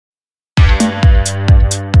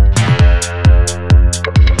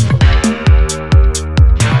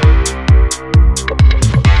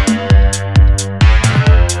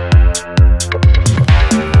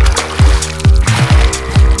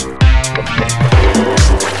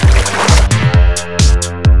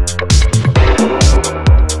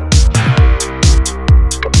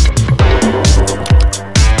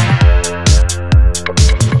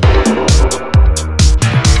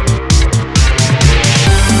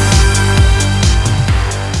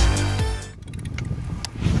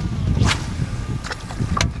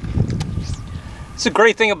It's a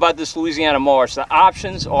great thing about this Louisiana marsh. The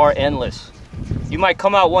options are endless. You might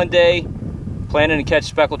come out one day planning to catch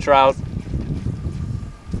speckled trout,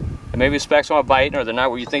 and maybe the specks aren't biting or they're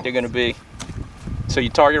not where you think they're going to be. So you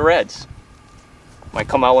target reds. Might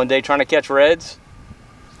come out one day trying to catch reds,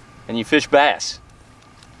 and you fish bass.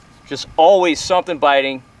 Just always something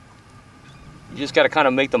biting. You just got to kind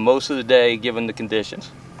of make the most of the day given the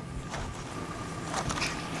conditions.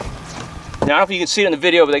 Now, I don't know if you can see it in the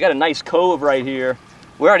video, but they got a nice cove right here.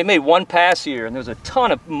 We already made one pass here, and there's a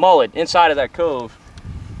ton of mullet inside of that cove.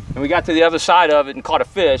 And we got to the other side of it and caught a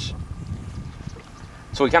fish.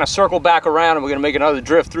 So we kind of circled back around, and we're going to make another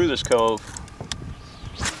drift through this cove.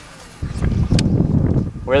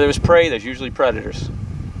 Where there's prey, there's usually predators.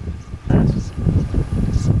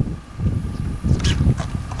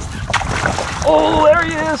 Oh, there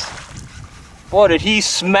he is! Boy, did he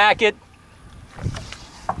smack it.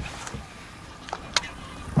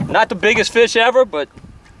 Not the biggest fish ever, but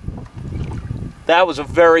that was a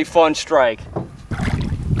very fun strike.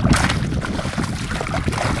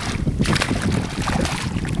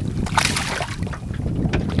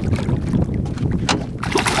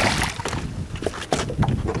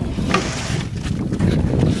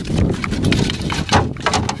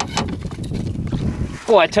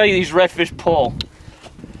 Boy, I tell you, these redfish pull.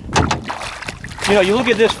 You know, you look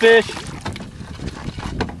at this fish,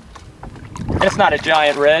 it's not a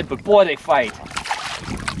giant red, but boy, they fight.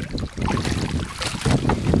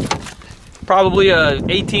 Probably a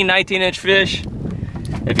 18, 19 inch fish.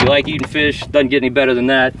 If you like eating fish, doesn't get any better than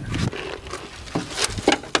that.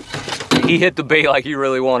 He hit the bait like he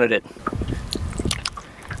really wanted it.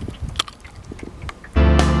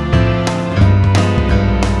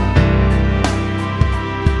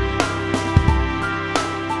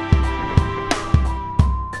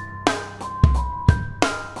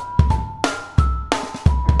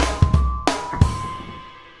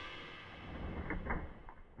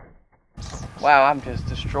 Wow, I'm just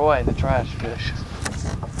destroying the trash fish.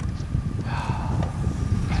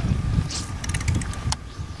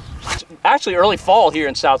 It's actually early fall here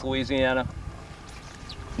in South Louisiana.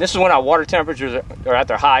 This is when our water temperatures are at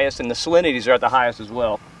their highest, and the salinities are at the highest as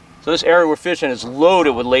well. So this area we're fishing is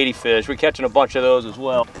loaded with ladyfish. We're catching a bunch of those as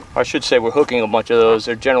well. Or I should say we're hooking a bunch of those.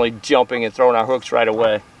 They're generally jumping and throwing our hooks right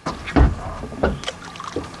away.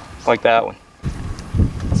 Like that one.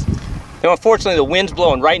 Now, unfortunately, the wind's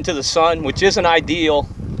blowing right into the sun, which isn't ideal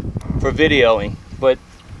for videoing, but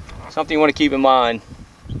something you want to keep in mind.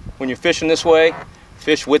 When you're fishing this way,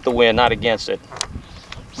 fish with the wind, not against it.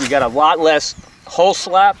 You got a lot less hull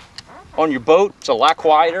slap on your boat. It's a lot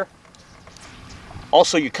quieter.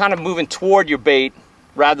 Also, you're kind of moving toward your bait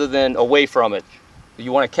rather than away from it.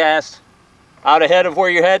 You want to cast out ahead of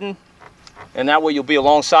where you're heading, and that way you'll be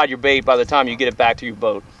alongside your bait by the time you get it back to your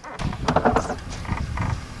boat.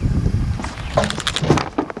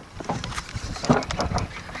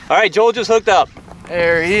 All right, Joel just hooked up.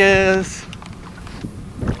 There he is.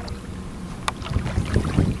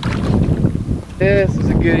 This is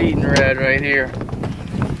a good eating red right here.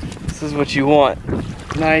 This is what you want.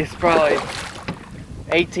 Nice, probably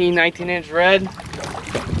 18, 19 inch red.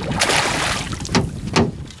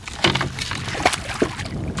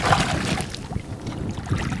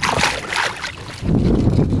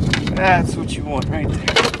 That's what you want right there.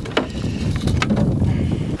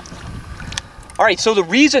 All right, so the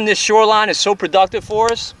reason this shoreline is so productive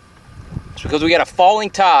for us is because we got a falling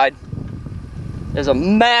tide. There's a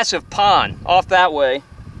massive pond off that way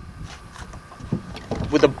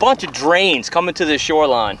with a bunch of drains coming to this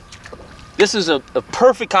shoreline. This is a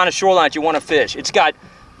perfect kind of shoreline that you want to fish. It's got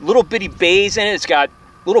little bitty bays in it, it's got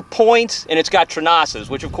little points, and it's got trenasses,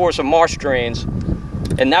 which of course are marsh drains.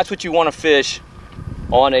 And that's what you want to fish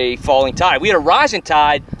on a falling tide. We had a rising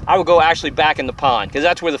tide, I would go actually back in the pond because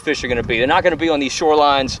that's where the fish are going to be. They're not going to be on these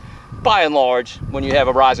shorelines by and large when you have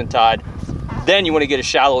a rising tide. Then you want to get as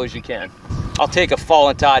shallow as you can. I'll take a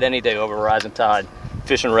falling tide any day over a rising tide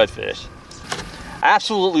fishing redfish. I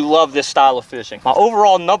absolutely love this style of fishing. My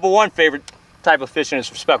overall #1 favorite type of fishing is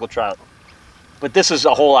for speckled trout. But this is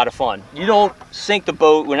a whole lot of fun. You don't sink the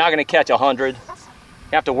boat, we're not going to catch 100. You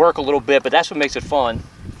have to work a little bit, but that's what makes it fun.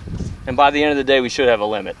 And by the end of the day, we should have a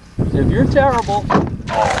limit. If you're terrible...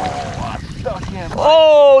 Oh, I stuck him.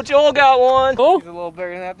 Oh, Joel got one. Oh. He's a little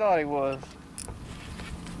bigger than I thought he was.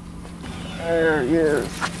 There he is.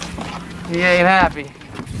 He ain't happy.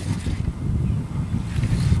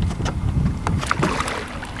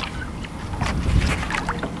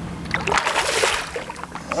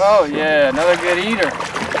 Oh yeah, another good eater.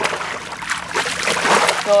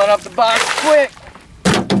 Filling up the box quick.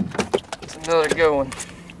 That's another good one.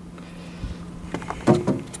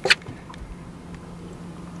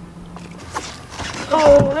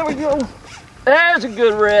 we go. There's a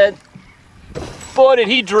good red. Boy, did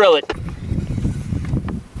he drill it.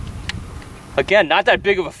 Again, not that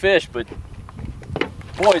big of a fish, but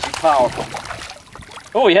boy, is he powerful.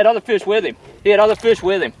 Oh, he had other fish with him. He had other fish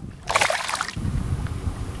with him.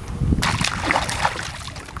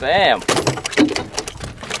 Bam.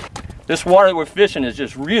 This water that we're fishing is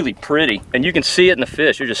just really pretty, and you can see it in the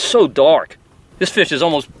fish. They're just so dark. This fish is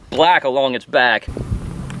almost black along its back.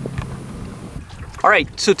 All right,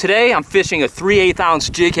 so today I'm fishing a 3/8 ounce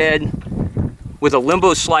jig head with a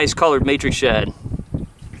limbo slice colored matrix shad.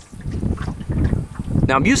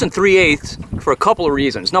 Now I'm using 3/8 for a couple of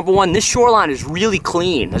reasons. Number one, this shoreline is really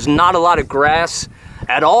clean. There's not a lot of grass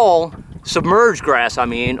at all, submerged grass I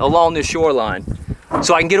mean, along this shoreline.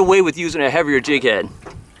 So I can get away with using a heavier jig head.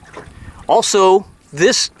 Also,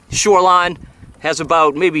 this shoreline has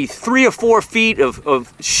about maybe 3 or 4 feet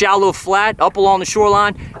of shallow flat up along the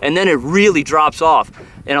shoreline, and then it really drops off.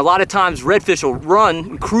 And a lot of times redfish will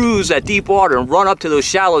run, cruise at deep water and run up to those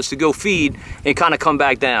shallows to go feed and kind of come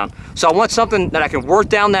back down. So I want something that I can work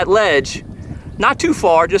down that ledge, not too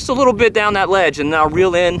far, just a little bit down that ledge, and then I'll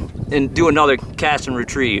reel in and do another cast and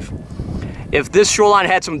retrieve. If this shoreline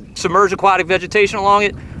had some submerged aquatic vegetation along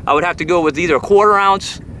it, I would have to go with either a 1/4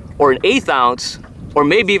 ounce or an 1/8 ounce, or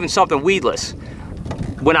maybe even something weedless.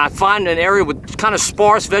 When I find an area with kind of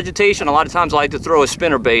sparse vegetation, a lot of times I like to throw a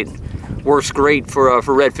spinnerbait. Works great for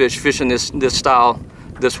redfish fishing this style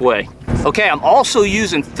this way. Okay, I'm also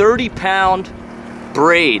using 30-pound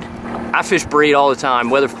braid. I fish braid all the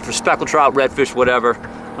time, whether for speckled trout, redfish, whatever,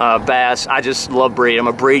 bass. I just love braid. I'm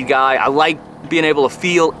a braid guy. I like being able to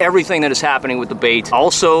feel everything that is happening with the bait.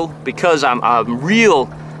 Also, because I'm real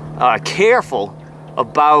careful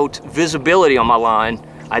about visibility on my line,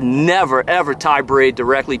 I never ever tie braid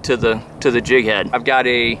directly to the jig head. I've got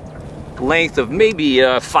a length of maybe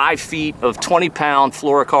 5 feet of 20-pound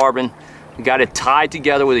fluorocarbon. Got it tied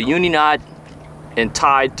together with a uni knot and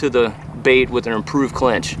tied to the bait with an improved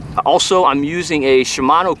clinch. Also, I'm using a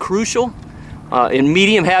Shimano Crucial in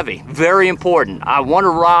medium heavy. Very important. I want a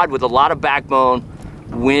rod with a lot of backbone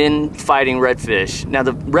when fighting redfish. Now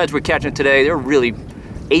the reds we're catching today, they're really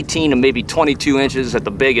 18 to maybe 22 inches at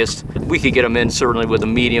the biggest. We could get them in certainly with a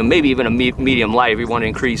medium, maybe even a medium light if you want to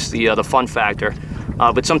increase the fun factor.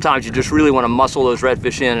 But sometimes you just really want to muscle those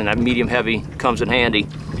redfish in, and that medium heavy comes in handy.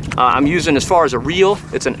 I'm using, as far as a reel,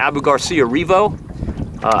 it's an Abu Garcia Revo.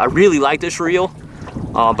 I really like this reel,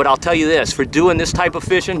 but I'll tell you this, for doing this type of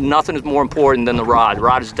fishing, nothing is more important than the rod. The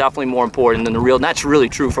rod is definitely more important than the reel, and that's really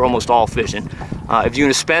true for almost all fishing. If you're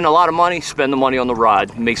going to spend a lot of money, spend the money on the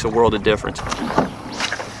rod. It makes a world of difference.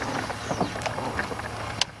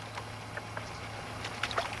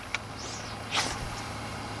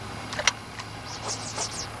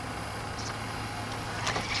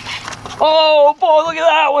 Oh boy, look at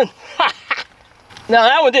that one. Now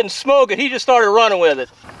that one didn't smoke it, he just started running with it.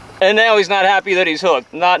 And now he's not happy that he's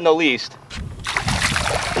hooked, not in the least.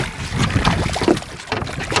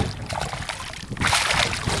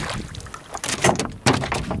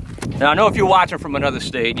 Now I know if you're watching from another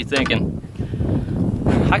state, you're thinking,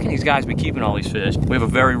 how can these guys be keeping all these fish? We have a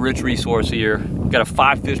very rich resource here. We've got a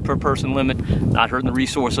 5 fish per person limit, not hurting the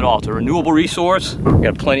resource at all. It's a renewable resource. We've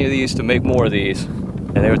got plenty of these to make more of these.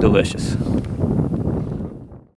 And they're delicious.